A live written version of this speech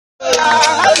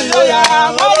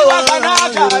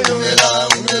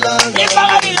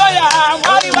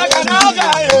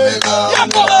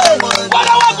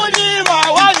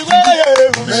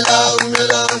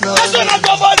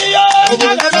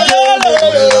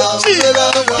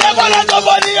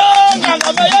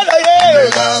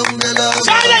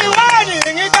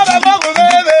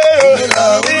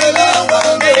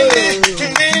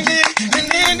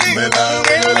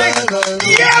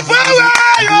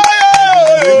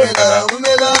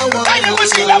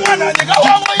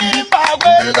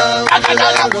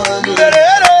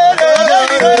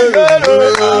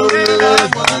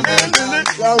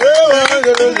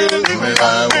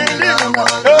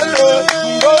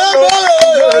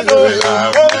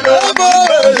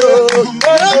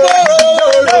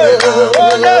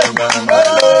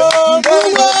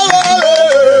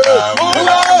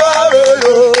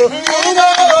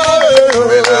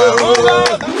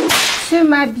To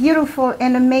my beautiful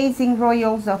and amazing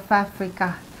royals of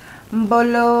Africa,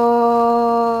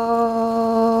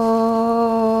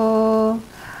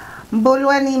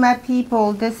 Mbolweni, my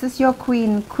people, this is your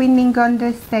queen, Queen Ngningone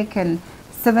II,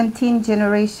 17th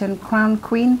generation crown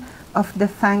queen of the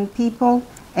Fang people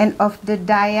and of the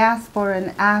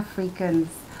Diasporan Africans,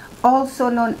 also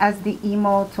known as the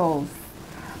Immortals.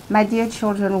 My dear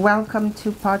children, welcome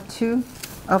to part 2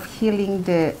 of healing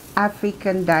the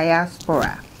African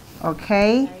diaspora.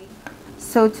 Okay,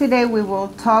 so today we will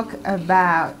talk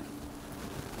about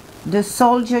the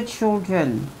soldier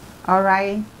children. All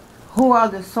right, who are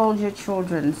the soldier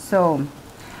children? So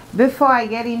before I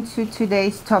get into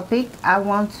today's topic, I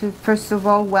want to first of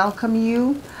all welcome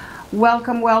you.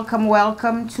 Welcome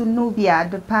to Nubia,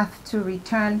 the path to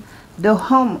return, the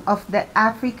home of the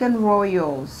African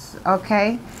royals.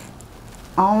 Okay,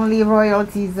 only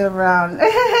royalties around.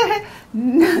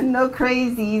 No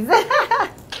crazies.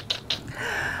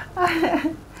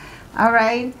 All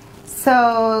right,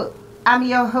 so I'm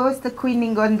your host, the Queen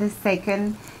Ngningone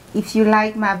II. If you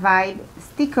like my vibe,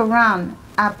 stick around.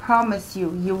 I promise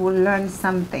you, you will learn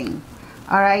something.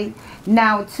 All right,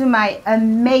 now to my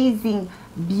amazing,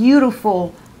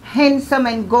 beautiful, handsome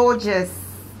and gorgeous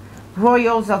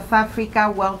royals of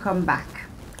Africa, welcome back.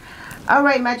 All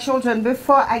right, my children,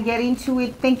 before I get into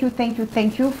it, thank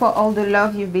you for all the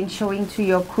love you've been showing to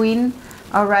your queen.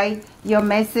 All right, your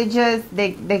messages,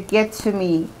 they get to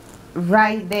me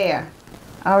right there.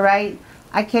 All right,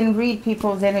 I can read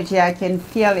people's energy, I can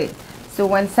feel it. So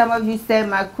when some of you say,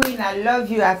 my queen, I love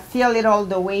you, I feel it all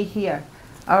the way here.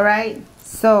 All right,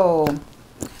 so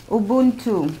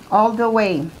Ubuntu all the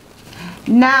way.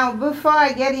 Now, before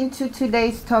I get into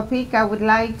today's topic, I would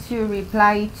like to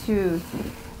reply to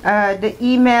the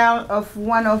email of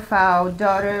one of our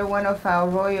daughter, one of our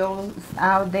royals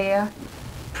out there,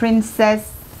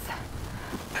 Princess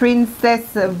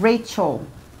Rachel.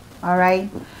 All right,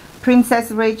 Princess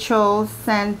Rachel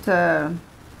sent an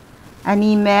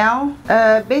email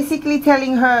basically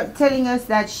telling us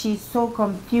that she's so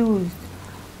confused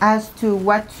as to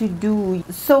what to do.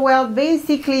 So well,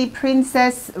 basically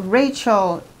Princess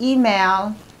Rachel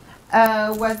email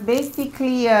was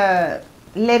basically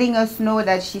letting us know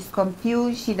that she's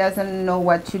confused, she doesn't know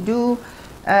what to do.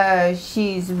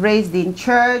 She's raised in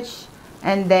church,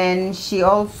 and then she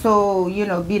also, you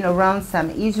know, been around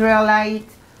some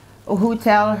Israelites who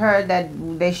tell her that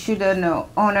they shouldn't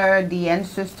honor the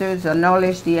ancestors,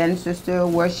 acknowledge the ancestors,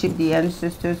 worship the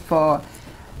ancestors, for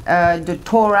the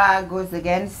Torah goes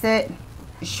against it.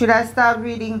 Should I start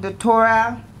reading the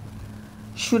Torah?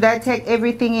 Should I take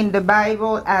everything in the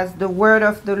Bible as the word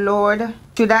of the Lord?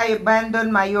 Should I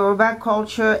abandon my Yoruba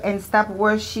culture and stop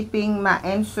worshiping my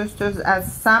ancestors,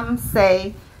 as some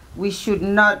say we should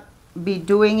not be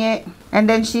doing it? And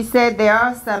then she said there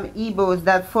are some Igbos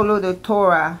that follow the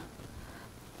Torah,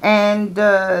 and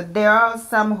there are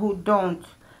some who don't.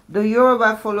 The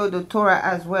Yoruba follow the Torah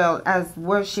as well as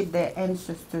worship their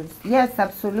ancestors. Yes,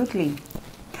 absolutely.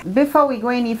 Before we go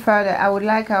any further, I would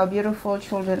like our beautiful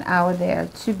children out there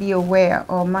to be aware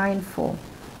or mindful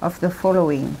of the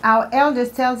following. Our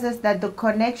elders tells us that the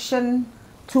connection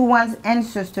to one's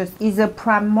ancestors is a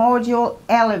primordial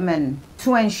element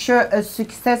to ensure a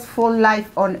successful life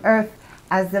on earth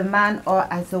as a man or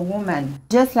as a woman.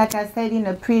 Just like I said in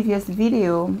a previous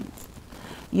video,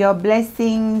 your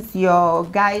blessings, your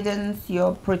guidance,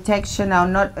 your protection are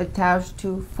not attached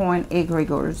to foreign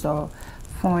egregores or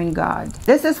foreign gods.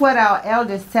 This is what our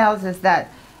elders tells us, that,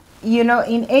 you know,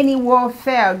 in any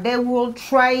warfare, they will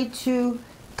try to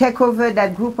take over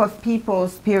that group of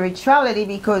people's spirituality,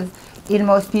 because in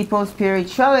most people's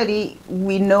spirituality,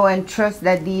 we know and trust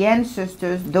that the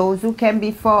ancestors, those who came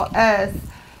before us,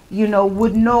 you know,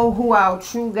 would know who our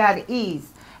true God is.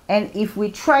 And if we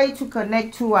try to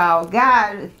connect to our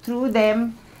God through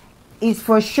them, it's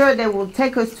for sure they will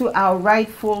take us to our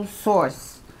rightful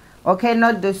source. Okay,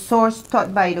 not the source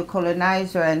taught by the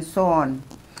colonizer and so on.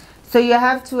 So you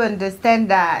have to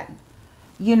understand that,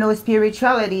 you know,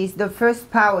 spirituality is the first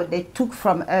power they took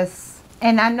from us.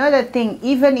 And another thing,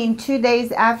 even in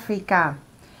today's Africa,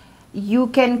 you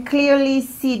can clearly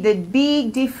see the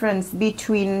big difference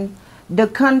between the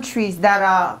countries that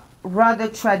are rather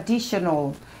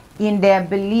traditional in their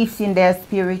beliefs, in their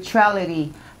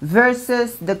spirituality,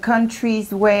 versus the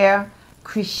countries where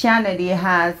Christianity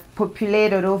has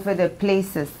populated over the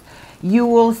places. You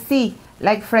will see,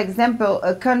 like for example,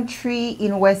 a country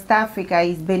in West Africa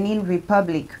is Benin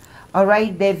Republic. All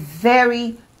right, they're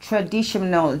very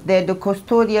traditional. They're the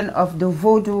custodian of the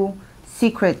voodoo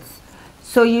secrets.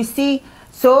 So you see,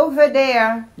 so over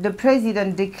there, the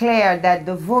president declared that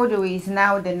the voodoo is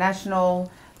now the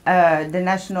national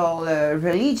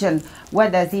religion.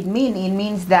 What does it mean? It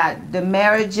means that the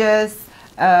marriages,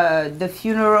 the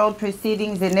funeral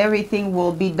proceedings and everything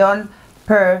will be done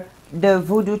per the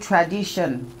voodoo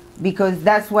tradition, because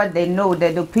that's what they know,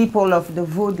 they're the people of the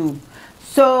voodoo.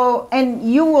 So, and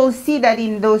you will see that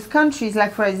in those countries,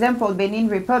 like for example, Benin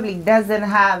Republic doesn't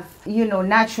have, you know,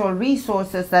 natural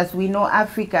resources as we know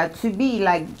Africa to be,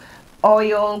 like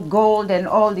oil, gold, and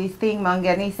all these things,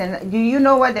 manganese. And do you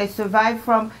know what they survive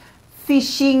from?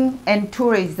 Fishing and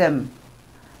tourism.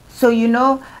 So, you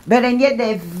know, but and yet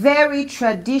they're very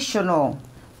traditional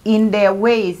in their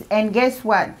ways. And guess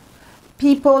what?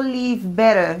 People live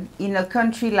better in a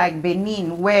country like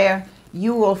Benin, where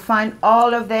you will find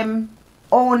all of them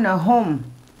own a home,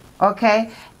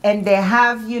 okay? And they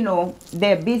have, you know,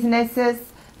 their businesses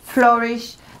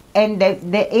flourish, and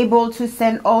they're able to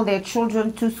send all their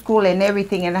children to school and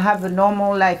everything and have a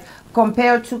normal life,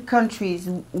 compared to countries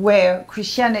where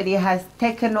Christianity has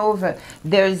taken over.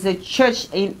 There's a church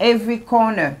in every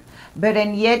corner, but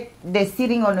and yet they're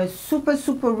sitting on a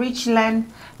super rich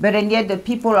land, but and yet the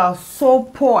people are so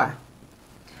poor.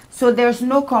 So there's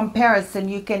no comparison.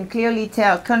 You can clearly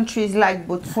tell countries like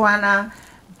Botswana,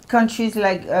 countries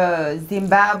like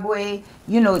Zimbabwe,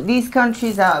 you know, these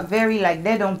countries are very, like,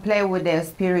 they don't play with their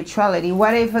spirituality.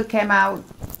 Whatever came out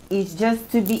is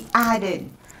just to be added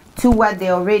to what they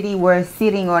already were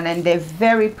sitting on, and they're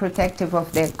very protective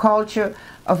of their culture,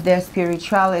 of their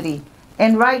spirituality,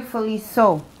 and rightfully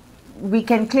so. We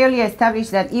can clearly establish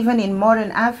that even in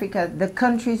modern Africa, the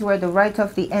countries where the rites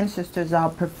of the ancestors are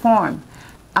performed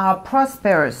are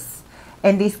prosperous,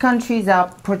 and these countries are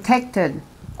protected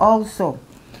also.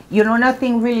 You know,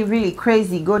 nothing really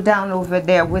crazy go down over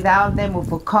there without them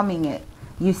overcoming it.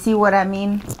 You see what I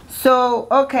mean? So,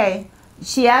 okay,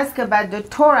 she asked about the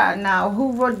Torah now.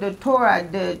 Who wrote the Torah?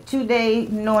 The today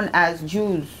known as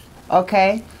Jews,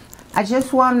 okay? I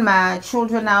just want my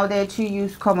children out there to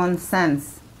use common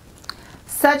sense.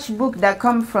 Such book that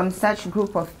come from such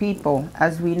group of people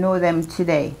as we know them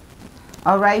today,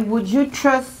 all right, would you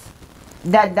trust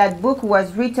that that book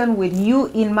was written with you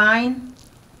in mind?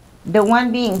 The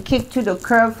one being kicked to the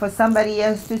curb for somebody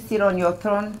else to sit on your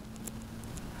throne?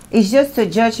 It's just a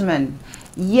judgment.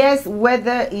 Yes,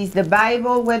 whether it's the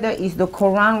Bible, whether it's the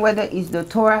Quran, whether it's the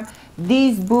Torah,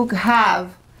 these books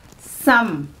have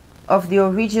some of the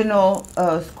original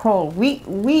scroll.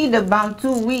 We the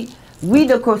Bantu, we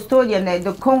the custodian,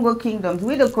 the Congo kingdoms,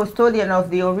 we the custodian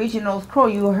of the original scroll.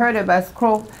 You heard about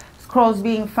scrolls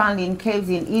being found in caves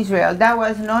in Israel. That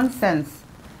was nonsense.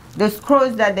 The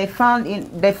scrolls that they found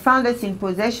us in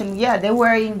possession, yeah, they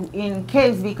were in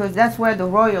caves because that's where the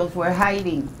royals were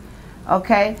hiding.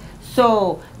 Okay,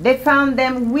 so they found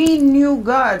them. We knew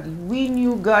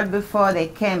God before they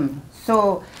came,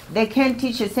 so they can't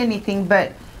teach us anything.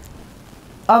 But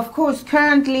of course,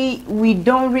 currently we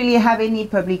don't really have any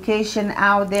publication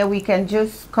out there. We can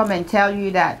just come and tell you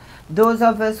that those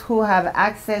of us who have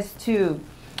access to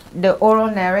the oral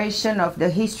narration of the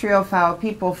history of our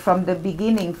people from the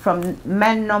beginning, from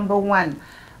man number one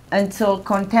until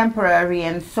contemporary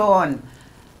and so on,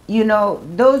 you know,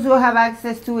 those who have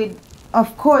access to it,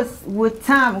 of course, with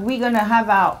time, we're going to have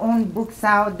our own books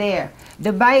out there.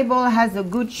 The Bible has a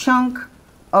good chunk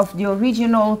of the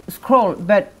original scroll,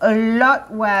 but a lot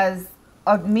was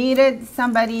omitted.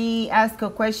 Somebody asked a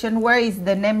question, where is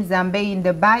the name Zambé in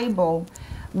the Bible?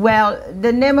 Well,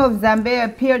 the name of Zambé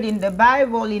appeared in the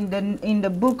Bible in the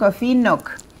book of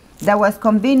Enoch that was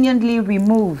conveniently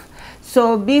removed.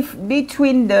 So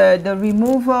between the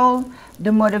removal,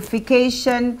 the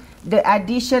modification, the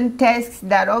addition text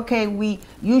that, okay,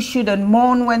 you shouldn't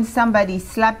mourn when somebody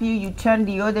slap you, you turn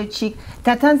the other cheek.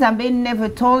 Tatan Zambé never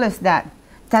told us that.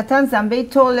 Tata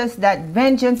Nzambe told us that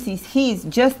vengeance is his,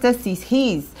 justice is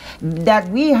his, that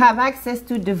we have access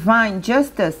to divine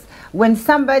justice. When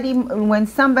somebody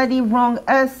wrong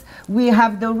us, we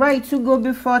have the right to go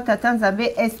before Tata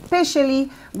Nzambe, especially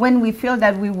when we feel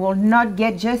that we will not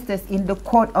get justice in the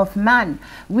court of man.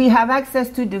 We have access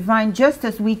to divine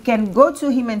justice. We can go to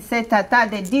him and say, Tata,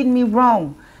 they did me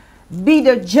wrong. Be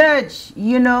the judge,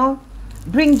 you know.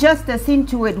 Bring justice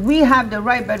into it. We have the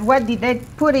right, but what did they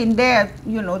put in there,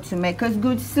 you know, to make us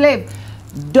good slaves?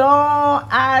 Don't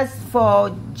ask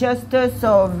for justice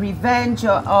or revenge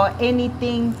or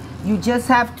anything. You just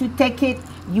have to take it.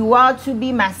 You are to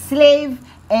be my slave,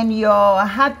 and your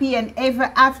happy and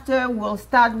ever after will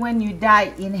start when you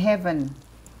die in heaven.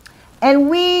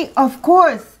 And we, of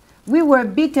course, we were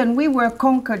beaten, we were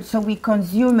conquered, so we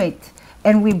consume it.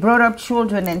 And we brought up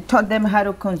children and taught them how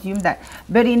to consume that.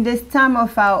 But in this time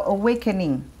of our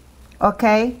awakening,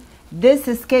 okay, this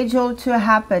is scheduled to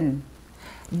happen.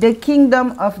 The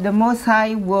kingdom of the Most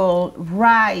High will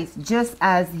rise just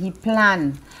as he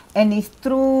planned. And it's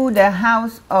through the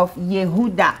house of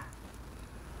Yehuda,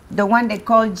 the one they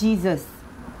call Jesus.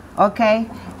 Okay?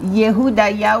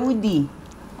 Yehuda, Yahudi.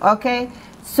 Okay?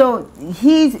 So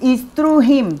it's through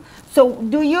him. So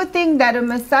do you think that a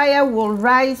Messiah will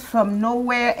rise from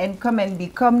nowhere and come and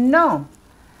become? No.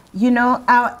 You know,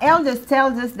 our elders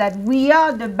tells us that we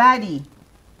are the body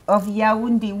of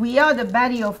Yahundi. We are the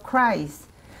body of Christ,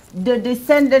 the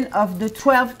descendant of the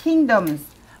 12 kingdoms.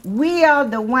 We are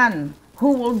the one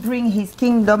who will bring his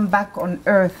kingdom back on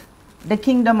earth, the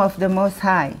kingdom of the Most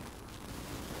High.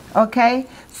 Okay?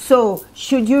 So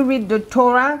should you read the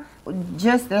Torah?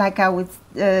 Just like I would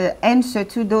answer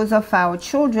to those of our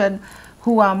children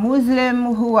who are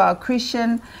Muslim, who are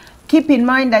Christian, keep in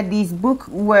mind that these books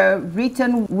were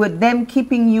written with them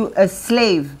keeping you a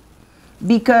slave,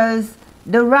 because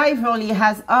the rivalry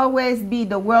has always been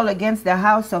the world against the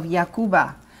house of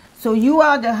Yakuba. So you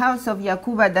are the house of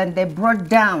Yakuba that they brought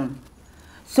down.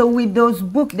 So with those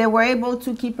books, they were able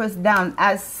to keep us down.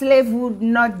 As slaves would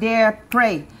not dare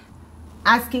pray,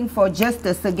 asking for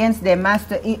justice against their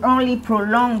master, it only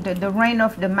prolonged the reign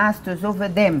of the masters over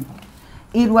them.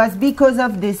 It was because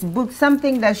of this book,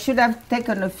 something that should have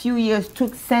taken a few years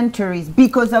took centuries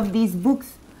because of these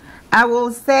books. I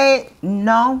will say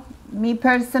no. Me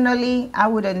personally, I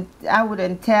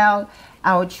wouldn't tell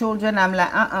our children. I'm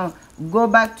like, go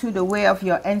back to the way of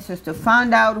your ancestors.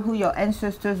 Find out who your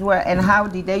ancestors were and how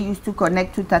did they used to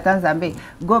connect to Tata Nzambe.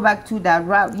 Go back to that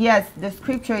route. Yes, the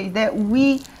scripture is there.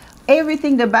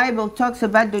 Everything the Bible talks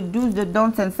about, the do's, the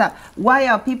don'ts, and stuff. Why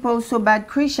are people so bad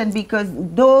Christian? Because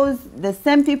the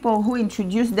same people who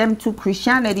introduced them to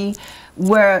Christianity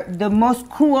were the most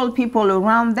cruel people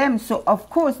around them. So of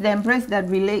course they embraced that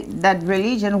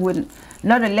religion with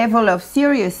not a level of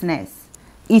seriousness.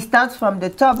 It starts from the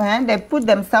top, and they put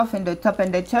themselves in the top,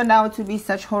 and they turned out to be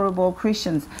such horrible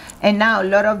Christians. And now a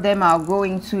lot of them are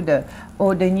going to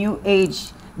the New Age.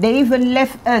 They even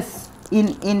left us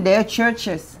in their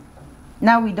churches.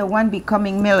 Now we're the one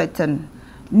becoming militant.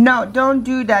 No, don't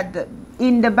do that.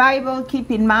 In the Bible,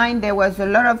 keep in mind, there was a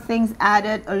lot of things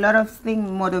added, a lot of things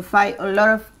modified, a lot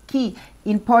of key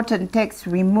important texts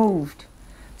removed.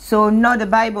 So no, the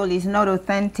Bible is not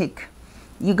authentic.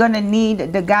 You're going to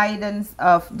need the guidance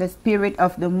of the Spirit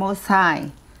of the Most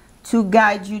High to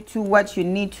guide you to what you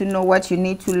need to know, what you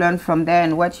need to learn from there,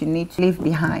 and what you need to leave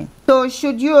behind. So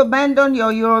should you abandon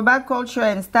your Yoruba culture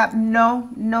and stop? No,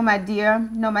 no, my dear.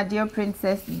 No, my dear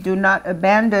princess, do not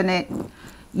abandon it.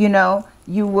 You know,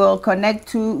 you will connect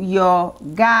to your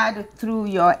God through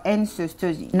your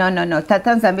ancestors. No, no, no.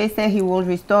 Tata Nzambe said he will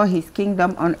restore his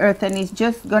kingdom on earth, and it's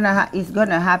just gonna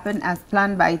happen as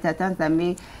planned by Tata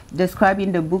Nzambe, described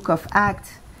in the book of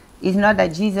Acts. It's not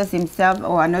that Jesus himself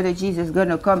or another Jesus going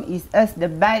to come. It's us, the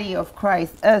body of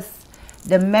Christ, us,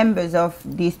 the members of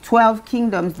these 12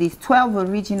 kingdoms, these 12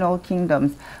 original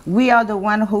kingdoms. We are the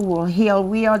one who will heal.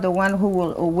 We are the one who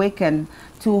will awaken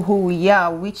to who we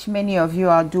are, which many of you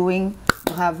are doing.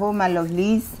 Bravo, my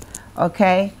lovelies.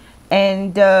 Okay?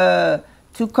 And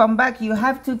to come back, you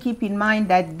have to keep in mind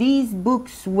that these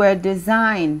books were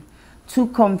designed to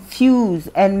confuse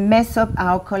and mess up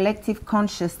our collective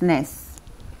consciousness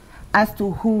as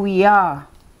to who we are.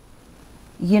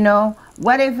 You know,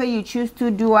 whatever you choose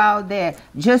to do out there,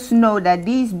 just know that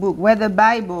these books, whether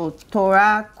Bible,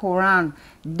 Torah, Quran,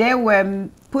 they were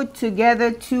put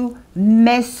together to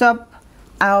mess up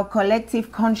our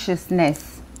collective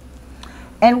consciousness.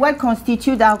 And what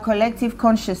constitutes our collective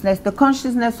consciousness? The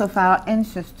consciousness of our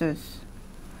ancestors.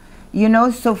 You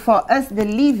know, so for us, the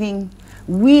living,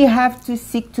 we have to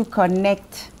seek to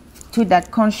connect to that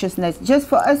consciousness just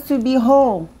for us to be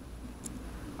whole.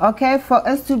 okay, for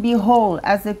us to be whole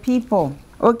as a people.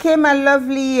 Okay, my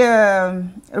lovely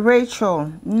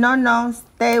Rachel, no,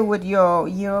 stay with your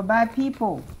Yoruba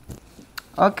people.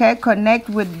 Okay, connect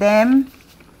with them.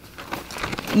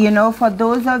 You know, for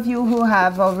those of you who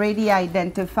have already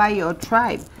identified your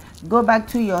tribe, go back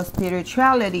to your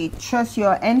spirituality, trust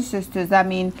your ancestors. I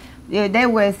mean, they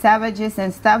were savages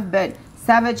and stuff, but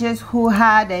savages who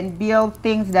had and built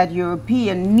things that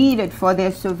European needed for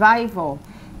their survival.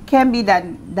 Can't be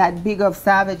that big of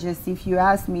savages, if you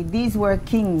ask me. These were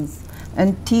kings,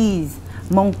 aunties,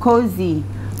 Monkosi,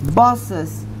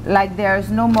 bosses, like there's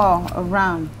no more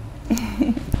around.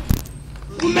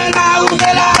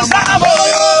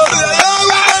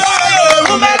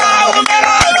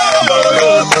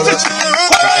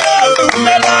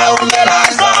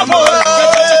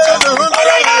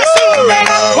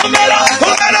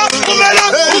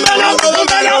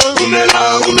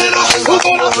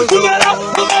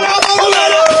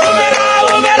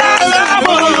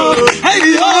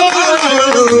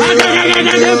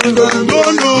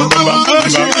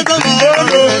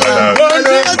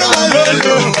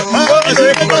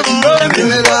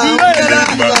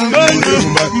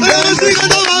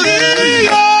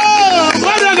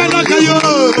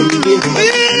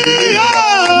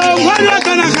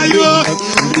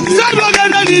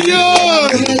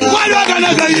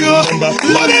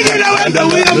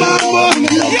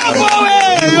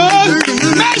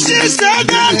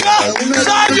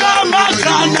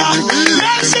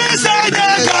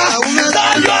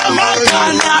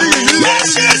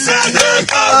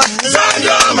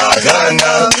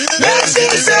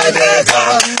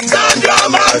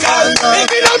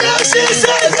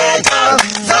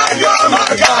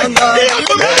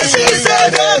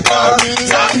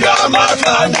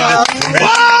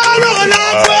 Wow!